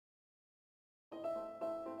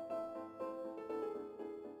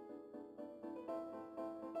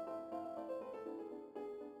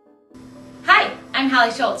I'm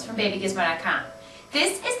Holly Schultz from BabyGizmo.com.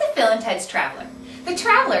 This is the Phil and Ted's Traveler. The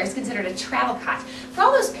Traveler is considered a travel cot for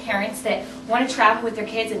all those parents that want to travel with their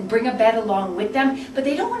kids and bring a bed along with them, but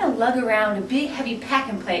they don't want to lug around a big heavy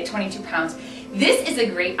pack and play at 22 pounds. This is a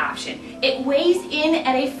great option. It weighs in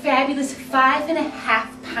at a fabulous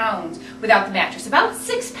 5.5 pounds without the mattress, about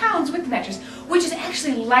 6 pounds with the mattress, which is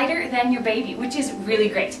actually lighter than your baby, which is really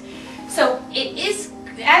great. So it is,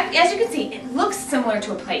 as you can see, it looks similar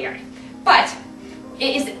to a play yard, but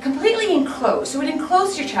it is completely enclosed. So it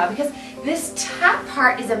encloses your child because this top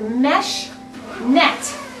part is a mesh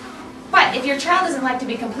net. But if your child doesn't like to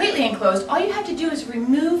be completely enclosed, all you have to do is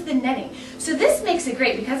remove the netting. So this makes it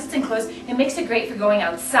great because it's enclosed. It makes it great for going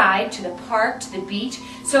outside, to the park, to the beach.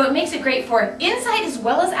 So it makes it great for inside as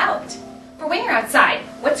well as out. For when you're outside,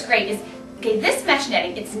 what's great is, okay, this mesh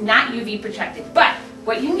netting, it's not UV protected, but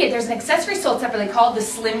what you can get, there's an accessory sold separately called the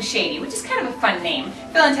Slim Shady, which is kind of a fun name.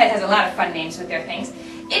 Phil and Ted has a lot of fun names with their things.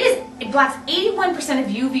 It blocks 81% of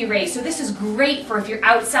UV rays, so this is great for if you're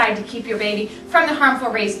outside to keep your baby from the harmful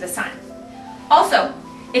rays of the sun. Also,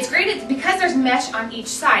 it's great because there's mesh on each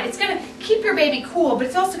side. It's going to keep your baby cool, but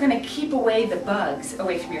it's also going to keep away the bugs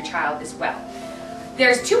away from your child as well.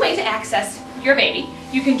 There's two ways to access your baby.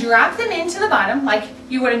 You can drop them into the bottom like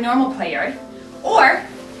you would a normal play yard, or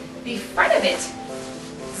the front of it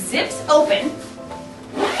zips open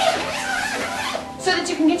so that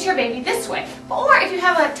you can get to your baby this way. Or if you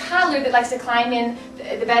have a toddler that likes to climb in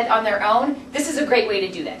the bed on their own, this is a great way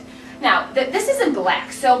to do that. Now, this is in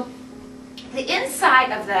black, so the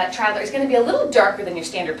inside of the Traveler is going to be a little darker than your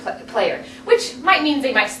standard player, which might mean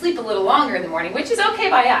they might sleep a little longer in the morning, which is okay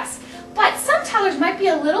by us. But some toddlers might be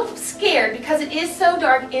a little scared because it is so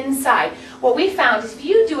dark inside. What we found is if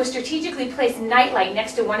you do a strategically placed nightlight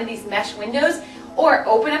next to one of these mesh windows, or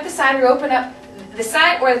open up the side or open up the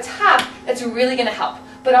side or the top, that's really going to help.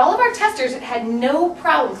 But all of our testers had no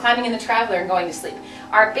problem climbing in the Traveler and going to sleep.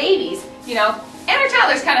 Our babies, and our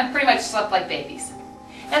toddlers kind of pretty much slept like babies.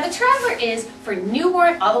 Now the Traveler is for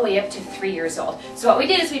newborn all the way up to 3 years old. So what we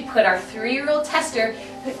did is we put our 3-year-old tester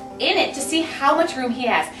in it to see how much room he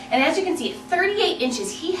has. And as you can see, at 38 inches,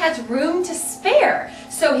 he has room to spare.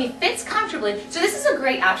 So he fits comfortably. So this is a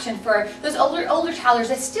great option for those older toddlers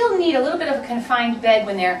that still need a little bit of a confined bed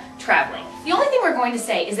when they're traveling. The only thing we're going to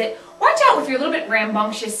say is that watch out with your little bit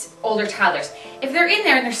rambunctious older toddlers. If they're in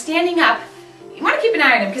there and they're standing up, you want to keep an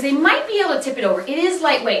eye on them because they might be able to tip it over. It is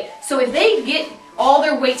lightweight. So if they get all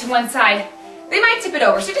their weight to one side, they might tip it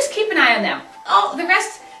over. So just keep an eye on them. Oh, the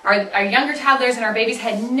rest, our younger toddlers and our babies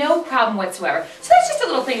had no problem whatsoever. So that's just a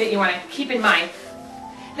little thing that you want to keep in mind.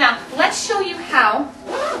 Now, let's show you how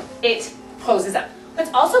it closes up.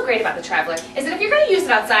 What's also great about the Traveler is that if you're going to use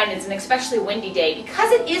it outside and it's an especially windy day,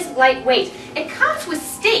 because it is lightweight, it comes with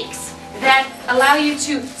stakes that allow you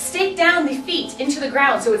to stake down the feet into the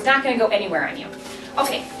ground so it's not going to go anywhere on you.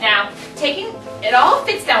 Okay, now, it all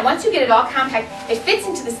fits down. Once you get it all compact, it fits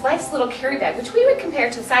into this nice little carry bag, which we would compare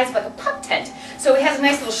to the size of like a pup tent. So it has a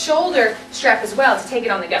nice little shoulder strap as well to take it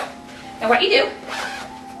on the go. Now what you do,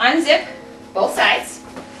 unzip both sides.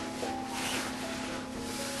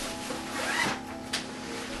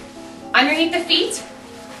 Underneath the feet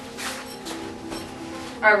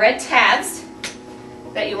are red tabs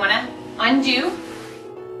that you want to undo.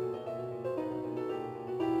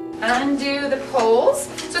 Undo the poles.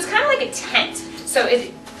 So it's kind of like a tent. So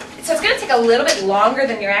it's going to take a little bit longer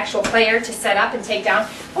than your actual player to set up and take down.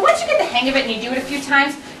 But once you get the hang of it and you do it a few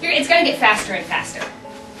times, it's going to get faster and faster.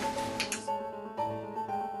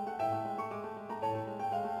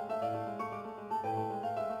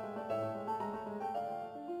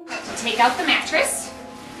 To take out the mattress,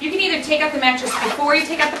 you can either take out the mattress before you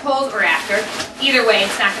take out the poles or after. Either way,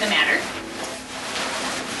 it's not going to matter.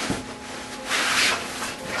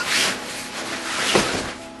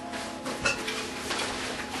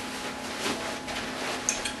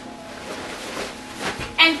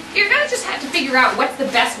 And you're going to just have to figure out what's the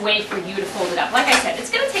best way for you to fold it up. Like I said,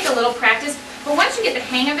 it's going to take a little practice, but once you get the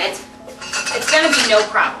hang of it, it's going to be no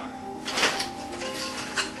problem.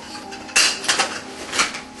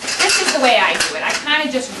 This is the way I do it. I kind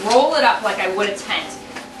of just roll it up like I would a tent.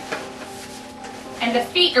 And the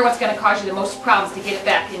feet are what's going to cause you the most problems to get it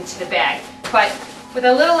back into the bag. But with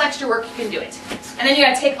a little extra work, you can do it. And then you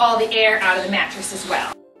got to take all the air out of the mattress as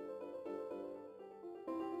well.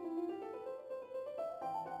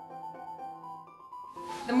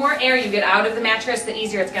 The more air you get out of the mattress, the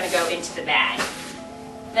easier it's going to go into the bag.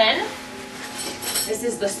 Then, this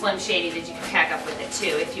is the Slim Shady that you can pack up with it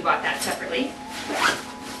too if you bought that separately.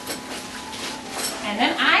 And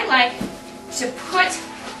then I like to put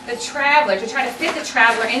the Traveler, to try to fit the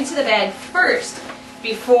Traveler into the bed first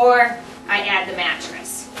before I add the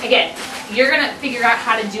mattress. Again, you're going to figure out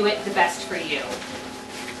how to do it the best for you.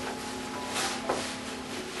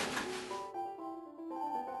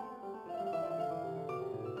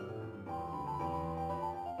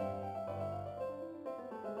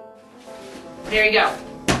 There you go.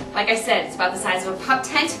 Like I said, it's about the size of a pup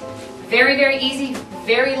tent. Very, very easy,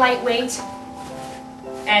 very lightweight,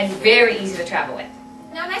 and very easy to travel with.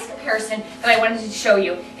 Now, a nice comparison that I wanted to show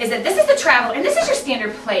you is that this is the travel, and this is your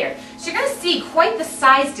standard player. So you're going to see quite the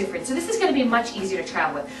size difference. So this is going to be much easier to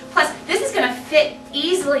travel with. Plus, this is going to fit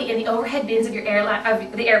easily in the overhead bins of your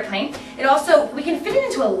the airplane. It also, we can fit it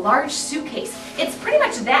into a large suitcase. It's pretty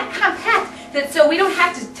much that compact that so we don't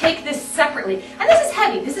have to take this separately. And this is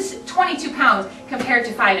heavy. This is 22 pounds compared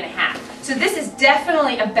to 5.5. So this is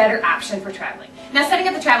definitely a better option for traveling. Now, setting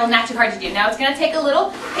up the travel, not too hard to do. Now, it's going to take a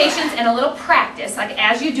little patience and a little practice. Like,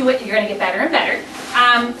 as you do it, you're going to get better and better.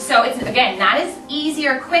 So it's, again, not as easy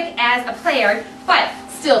or quick as a player, but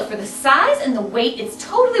still, for the size and the weight, it's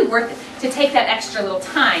totally worth it to take that extra little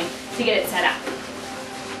time to get it set up.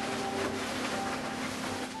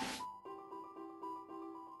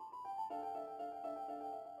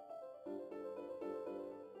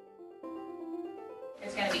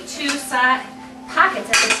 There's going to be two side pockets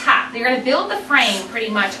at the top. They're going to build the frame pretty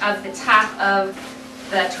much of the top of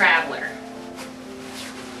the traveler.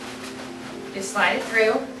 Just slide it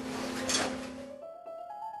through.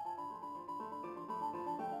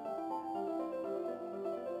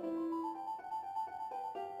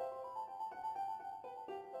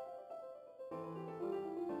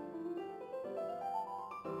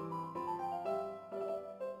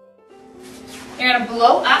 You're going to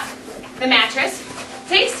blow up the mattress.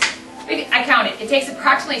 I count it. It takes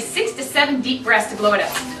approximately 6 to 7 deep breaths to blow it up.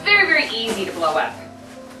 It's very, very easy to blow up.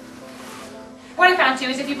 What I found too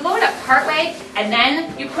is if you blow it up partway and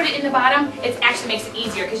then you put it in the bottom, it actually makes it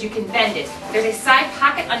easier because you can bend it. There's a side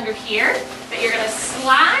pocket under here that you're going to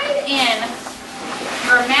slide in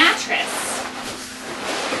your mattress.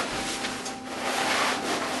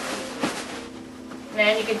 And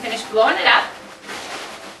then you can finish blowing it up.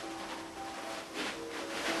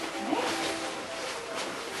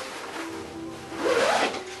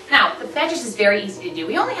 The mattress is very easy to do.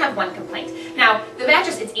 We only have one complaint. Now, the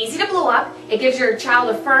mattress, it's easy to blow up. It gives your child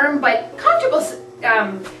a firm but comfortable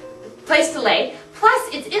place to lay.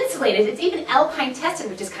 Plus, it's insulated. It's even alpine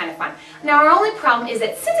tested, which is kind of fun. Now, our only problem is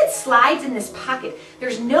that since it slides in this pocket,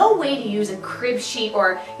 there's no way to use a crib sheet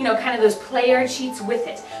or, kind of those player sheets with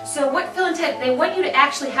it. So what Phil and Ted, they want you to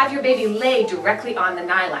actually have your baby lay directly on the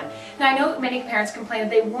nylon. Now, I know many parents complain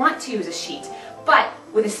that they want to use a sheet, but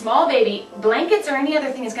with a small baby, blankets or any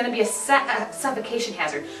other thing is going to be a suffocation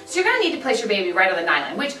hazard. So you're going to need to place your baby right on the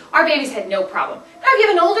nylon, which our babies had no problem. Now, if you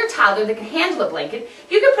have an older toddler that can handle a blanket,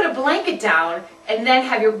 you can put a blanket down and then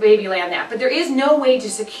have your baby lay on that. But there is no way to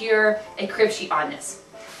secure a crib sheet on this.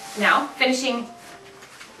 Now, finishing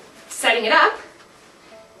setting it up,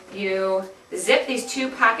 you zip these two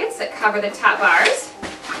pockets that cover the top bars.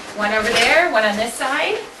 One over there, one on this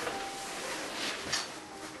side.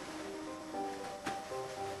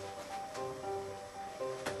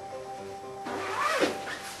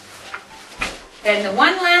 Then the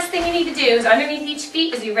one last thing you need to do is underneath each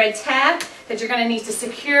feet is your red tab that you're going to need to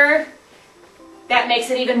secure. That makes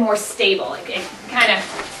it even more stable. It kind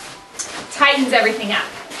of tightens everything up.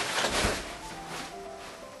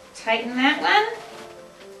 Tighten that one.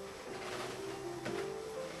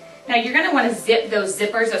 Now you're going to want to zip those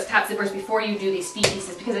zippers, those top zippers, before you do these feet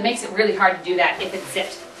pieces because it makes it really hard to do that if it's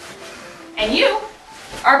zipped. And you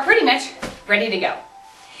are pretty much ready to go.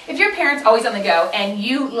 If your parent's always on the go and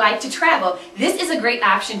you like to travel, this is a great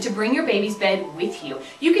option to bring your baby's bed with you.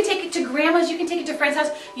 You can take it to grandma's, you can take it to a friend's house,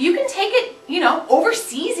 you can take it,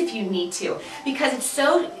 overseas if you need to, because it's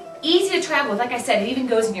so easy to travel with. Like I said, it even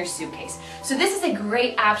goes in your suitcase. So this is a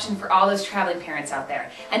great option for all those traveling parents out there.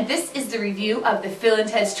 And this is the review of the Phil and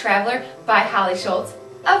Ted's Traveler by Holly Schultz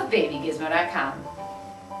of BabyGizmo.com.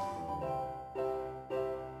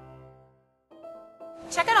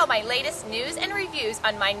 Check out all my latest news and reviews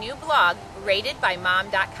on my new blog,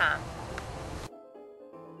 RatedByMom.com.